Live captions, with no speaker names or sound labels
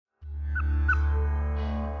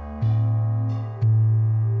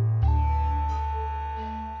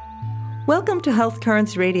Welcome to Health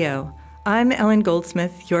Currents Radio. I'm Ellen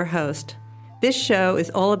Goldsmith, your host. This show is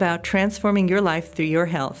all about transforming your life through your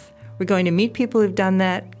health. We're going to meet people who've done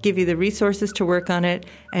that, give you the resources to work on it,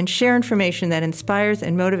 and share information that inspires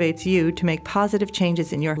and motivates you to make positive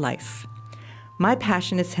changes in your life. My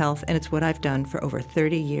passion is health, and it's what I've done for over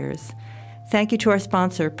 30 years. Thank you to our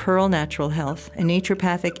sponsor, Pearl Natural Health, a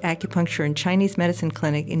naturopathic acupuncture and Chinese medicine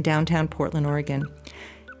clinic in downtown Portland, Oregon.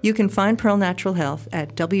 You can find Pearl Natural Health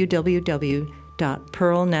at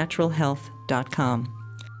www.pearlnaturalhealth.com.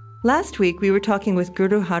 Last week, we were talking with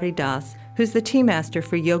Guru Hari Das, who's the tea master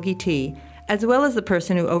for Yogi Tea, as well as the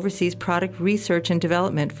person who oversees product research and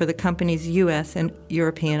development for the company's U.S. and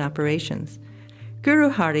European operations. Guru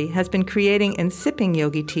Hari has been creating and sipping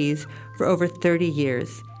Yogi Teas for over 30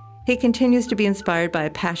 years. He continues to be inspired by a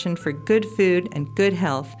passion for good food and good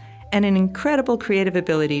health, and an incredible creative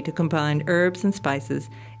ability to combine herbs and spices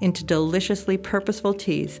into deliciously purposeful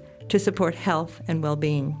teas to support health and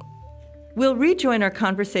well-being. We'll rejoin our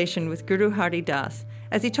conversation with Guru Hari Das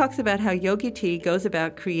as he talks about how Yogi Tea goes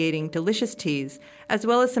about creating delicious teas, as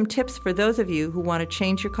well as some tips for those of you who want to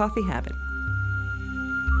change your coffee habit.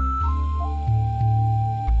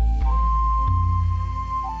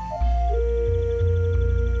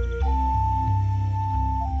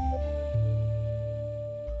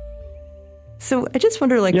 So I just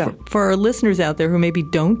wonder, for our listeners out there who maybe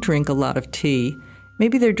don't drink a lot of tea,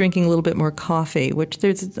 maybe they're drinking a little bit more coffee, which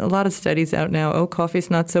there's a lot of studies out now. Oh, coffee's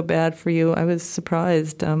not so bad for you. I was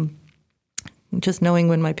surprised just knowing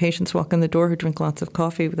when my patients walk in the door who drink lots of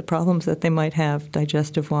coffee, the problems that they might have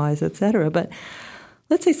digestive-wise, et cetera. But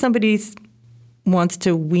let's say somebody wants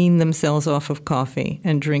to wean themselves off of coffee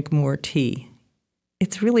and drink more tea.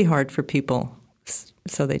 It's really hard for people.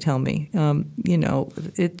 So they tell me,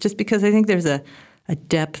 just because I think there's a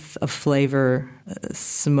depth of flavor,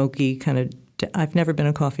 smoky kind of. I've never been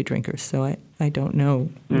a coffee drinker, so I don't know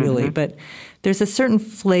really. Mm-hmm. But there's a certain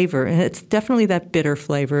flavor, and it's definitely that bitter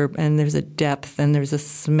flavor, and there's a depth and there's a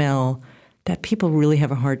smell that people really have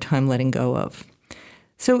a hard time letting go of.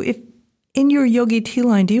 So if in your Yogi Tea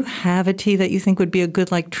line, do you have a tea that you think would be a good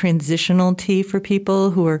transitional tea for people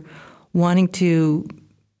who are wanting to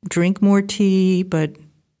drink more tea, but,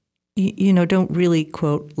 don't really,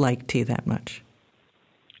 quote, like tea that much?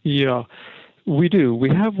 Yeah, we do. We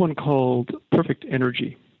have one called Perfect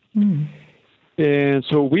Energy. Mm. And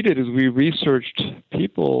so what we did is we researched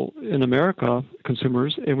people in America,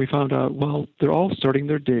 consumers, and we found out, they're all starting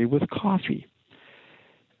their day with coffee.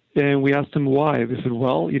 And we asked them why. They said,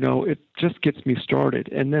 it just gets me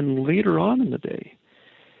started. And then later on in the day,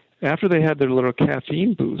 after they had their little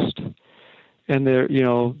caffeine boost, and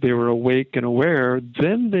they were awake and aware,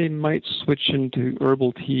 then they might switch into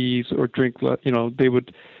herbal teas or drink, they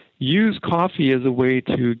would use coffee as a way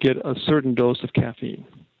to get a certain dose of caffeine.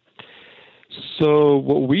 So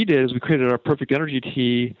what we did is we created our Perfect Energy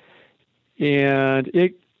tea, and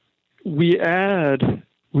we do add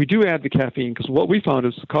the caffeine, because what we found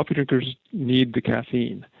is coffee drinkers need the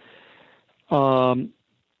caffeine. But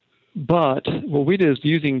what we did is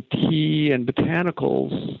using tea and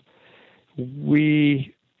botanicals,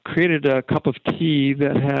 we created a cup of tea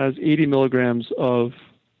that has 80 milligrams of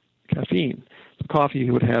caffeine. Coffee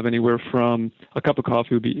would have anywhere from, a cup of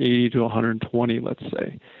coffee would be 80 to 120, let's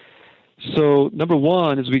say. So number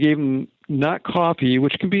one is we gave them not coffee,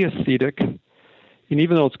 which can be acidic, and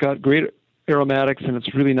even though it's got great aromatics and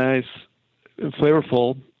it's really nice and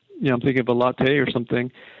flavorful, I'm thinking of a latte or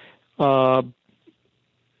something,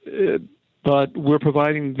 but we're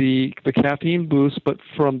providing the caffeine boost, but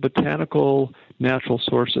from botanical natural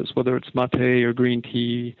sources, whether it's mate or green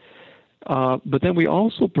tea. But then we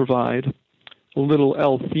also provide a little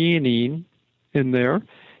L-theanine in there,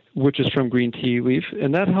 which is from green tea leaf,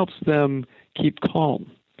 and that helps them keep calm.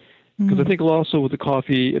 Because I think also with the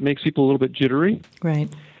coffee, it makes people a little bit jittery.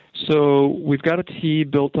 Right. So we've got a tea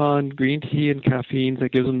built on green tea and caffeine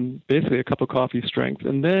that gives them basically a cup of coffee strength.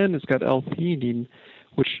 And then it's got L-theanine,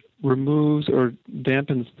 which removes or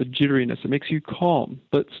dampens the jitteriness. It makes you calm,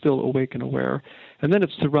 but still awake and aware. And then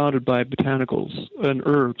it's surrounded by botanicals and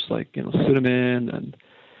herbs like, cinnamon and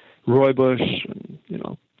rooibos and,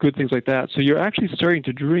 good things like that. So you're actually starting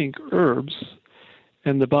to drink herbs,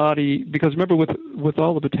 and the body, because remember with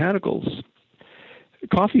all the botanicals,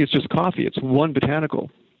 coffee is just coffee. It's one botanical.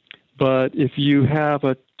 But if you have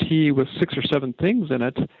a tea with 6 or 7 things in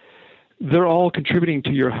it, they're all contributing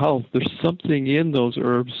to your health. There's something in those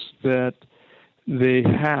herbs that they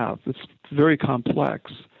have. It's very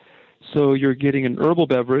complex. So you're getting an herbal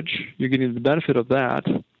beverage. You're getting the benefit of that.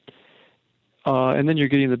 And then you're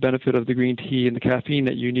getting the benefit of the green tea and the caffeine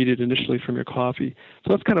that you needed initially from your coffee.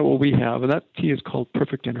 So that's kind of what we have. And that tea is called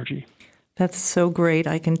Perfect Energy. That's so great.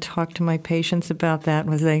 I can talk to my patients about that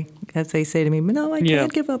as they say to me, "No, I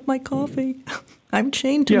can't give up my coffee. I'm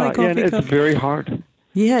chained to my coffee cup." Yeah, and it's very hard.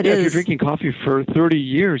 Yeah, it is. If you're drinking coffee for 30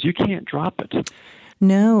 years, you can't drop it.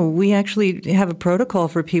 No, we actually have a protocol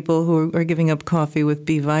for people who are giving up coffee with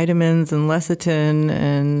B vitamins and lecithin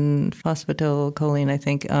and phosphatidylcholine, I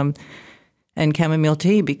think, and chamomile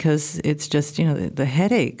tea, because it's just, the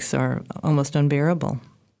headaches are almost unbearable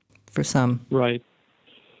for some. Right.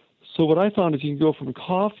 So what I found is you can go from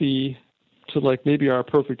coffee to like maybe our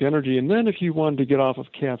Perfect Energy, and then if you wanted to get off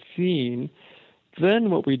of caffeine, then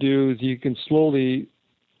what we do is you can slowly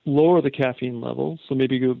lower the caffeine level. So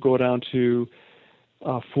maybe you go down to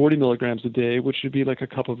 40 milligrams a day, which would be like a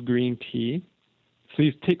cup of green tea. So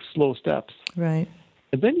you take slow steps. Right.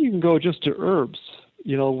 And then you can go just to herbs.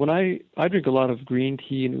 When I drink a lot of green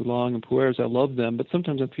tea and oolong and pu'ers, I love them, but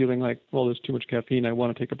sometimes I'm feeling like, well, there's too much caffeine, I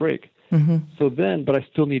want to take a break. Mm-hmm. But I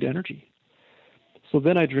still need energy. So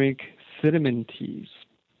then I drink cinnamon teas,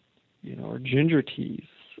 or ginger teas,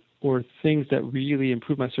 or things that really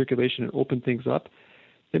improve my circulation and open things up.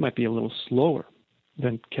 They might be a little slower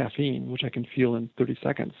than caffeine, which I can feel in 30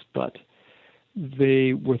 seconds, but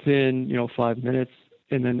they within 5 minutes,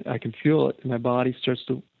 and then I can feel it, and my body starts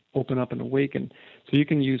to open up and awaken. So you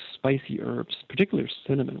can use spicy herbs, particularly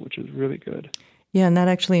cinnamon, which is really good. Yeah, and that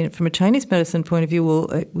actually, from a Chinese medicine point of view,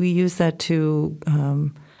 we use that to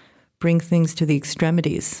bring things to the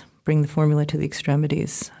extremities, bring the formula to the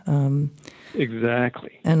extremities.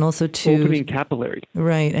 Exactly. And also to opening capillaries.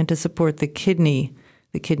 Right, and to support the kidney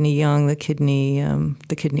yang, the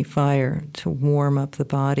kidney fire, to warm up the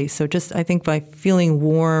body. So just, I think by feeling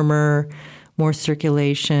warmer, more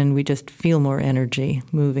circulation, we just feel more energy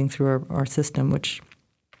moving through our system, which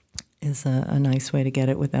is a nice way to get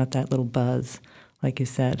it without that little buzz, like you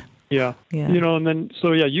said. Yeah. And then,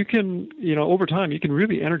 you can, over time, you can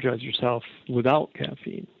really energize yourself without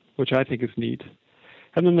caffeine, which I think is neat.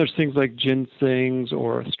 And then there's things like ginsengs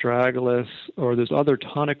or astragalus, or there's other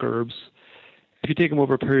tonic herbs. If you take them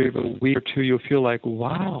over a period of a week or two, you'll feel like,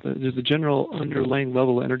 wow, there's a general underlying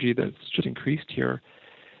level of energy that's just increased here.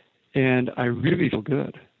 And I really feel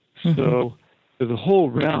good. Mm-hmm. So there's a whole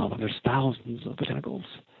realm, and there's thousands of botanicals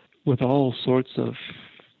with all sorts of,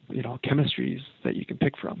 chemistries that you can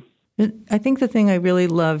pick from. I think the thing I really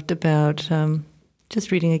loved about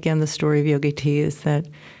just reading again the story of Yogi Tea is that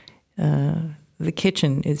the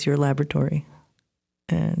kitchen is your laboratory.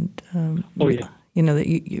 And, that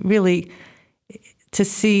you really, to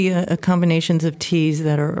see combinations of teas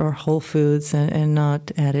that are whole foods and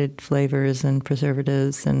not added flavors and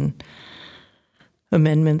preservatives and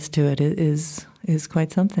amendments to it is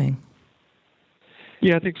quite something.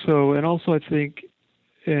 Yeah, I think so. And also I think,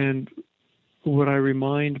 and what I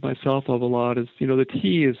remind myself of a lot is, the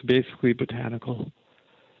tea is basically botanical.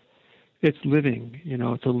 It's living,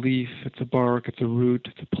 it's a leaf, it's a bark, it's a root,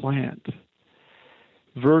 it's a plant,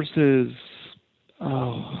 versus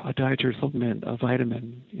a dietary supplement, a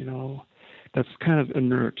vitamin, that's kind of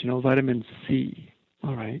inert, vitamin C.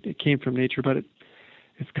 All right, it came from nature, but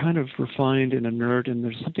it's kind of refined and inert, and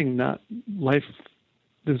there's something not life,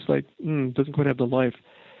 there's like, doesn't quite have the life.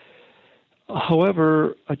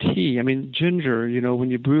 However, a tea, ginger,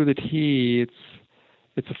 when you brew the tea,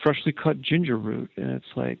 it's a freshly cut ginger root, and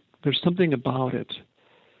it's like, there's something about it.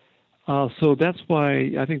 So that's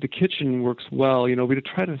why I think the kitchen works well. We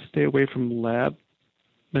try to stay away from lab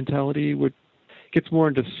mentality, which gets more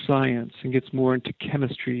into science and gets more into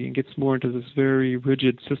chemistry and gets more into this very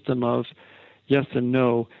rigid system of yes and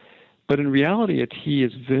no. But in reality, a tea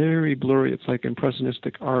is very blurry. It's like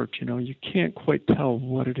impressionistic art. You can't quite tell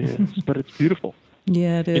what it is, but it's beautiful.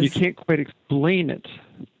 Yeah, it is. And you can't quite explain it,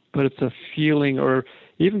 but it's a feeling, or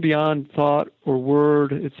even beyond thought or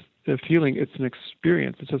word, it's a feeling, it's an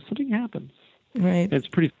experience. It's just something happens. Right. And it's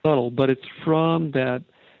pretty subtle, but it's from that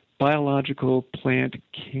biological plant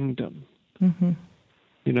kingdom. Mm-hmm.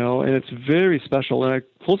 And it's very special. And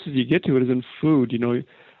the closest you get to it is in food.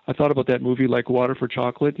 I thought about that movie, like Water for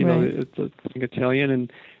Chocolate. Right. It's a thing Italian,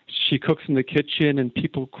 and she cooks in the kitchen, and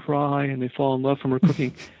people cry, and they fall in love from her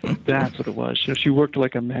cooking. That's what it was. She worked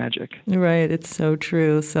like a magic. Right. It's so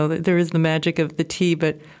true. So there is the magic of the tea,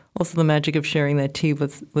 but also the magic of sharing that tea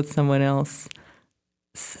with someone else.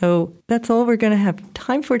 So that's all we're going to have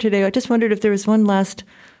time for today. I just wondered if there was one last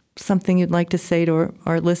something you'd like to say to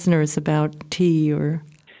our listeners about tea, or...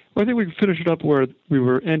 Well, I think we can finish it up where we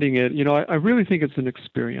were ending it. I really think it's an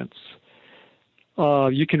experience.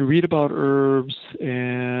 You can read about herbs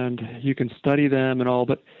and you can study them and all,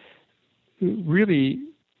 but really,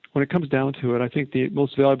 when it comes down to it, I think the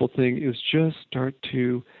most valuable thing is just start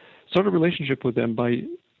a relationship with them by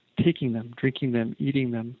taking them, drinking them,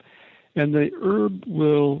 eating them, And the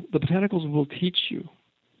botanicals will teach you.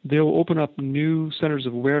 They'll open up new centers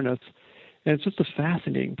of awareness. And it's just a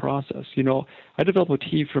fascinating process. I develop a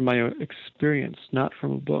tea from my experience, not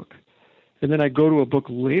from a book. And then I go to a book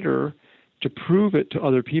later to prove it to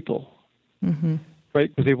other people, right?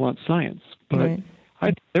 Because they want science. But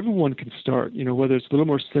everyone can start, whether it's a little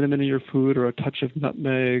more cinnamon in your food or a touch of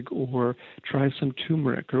nutmeg, or try some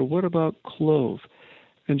turmeric, or what about clove?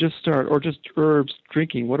 And just start, or just herbs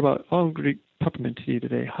drinking. What about, I'm going to drink peppermint tea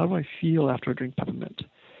today. How do I feel after I drink peppermint?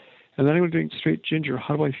 And then I'm going to drink straight ginger.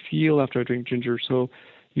 How do I feel after I drink ginger? So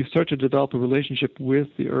you start to develop a relationship with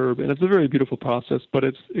the herb. And it's a very beautiful process, but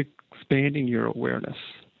it's expanding your awareness.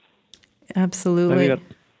 Absolutely. I think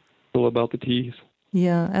that's cool about the teas.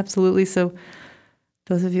 Yeah, absolutely. So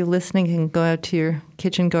those of you listening can go out to your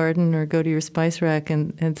kitchen garden or go to your spice rack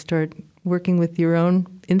and start working with your own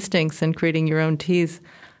instincts and creating your own teas.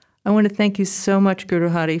 I want to thank you so much, Guru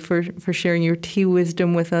Hari, for sharing your tea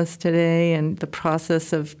wisdom with us today and the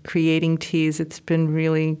process of creating teas. It's been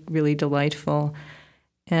really, really delightful.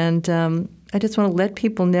 And I just want to let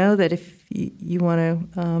people know that if you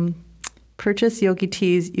want to purchase Yogi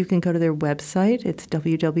Teas, you can go to their website. It's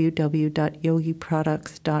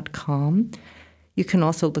www.yogiproducts.com. You can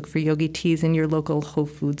also look for Yogi Teas in your local Whole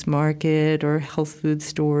Foods market or health food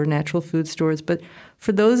store, natural food stores. But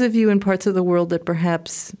for those of you in parts of the world that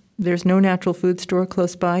perhaps there's no natural food store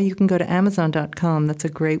close by, you can go to Amazon.com. That's a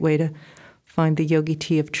great way to find the Yogi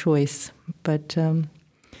Tea of choice. But I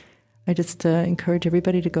just encourage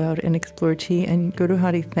everybody to go out and explore tea. And Guru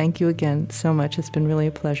Hari, thank you again so much. It's been really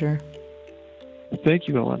a pleasure. Thank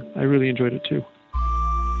you, Ellen. I really enjoyed it too.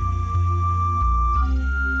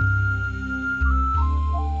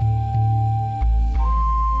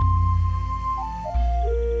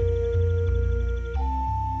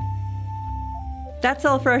 That's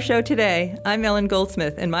all for our show today. I'm Ellen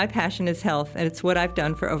Goldsmith, and my passion is health, and it's what I've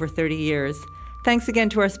done for over 30 years. Thanks again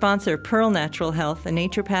to our sponsor, Pearl Natural Health, a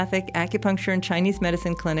naturopathic acupuncture and Chinese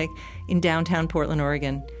medicine clinic in downtown Portland,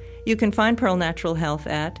 Oregon. You can find Pearl Natural Health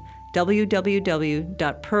at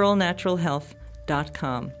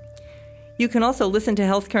www.pearlnaturalhealth.com. You can also listen to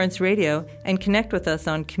Health Currents Radio and connect with us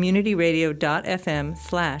on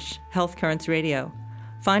communityradio.fm/Health Currents Radio.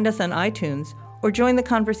 Find us on iTunes or join the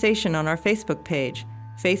conversation on our Facebook page,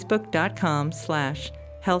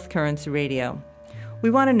 facebook.com/Health Currents Radio. We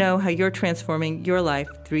want to know how you're transforming your life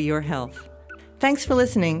through your health. Thanks for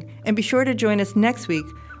listening, and be sure to join us next week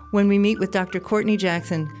when we meet with Dr. Courtney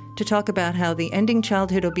Jackson to talk about how the Ending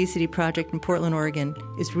Childhood Obesity Project in Portland, Oregon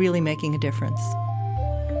is really making a difference.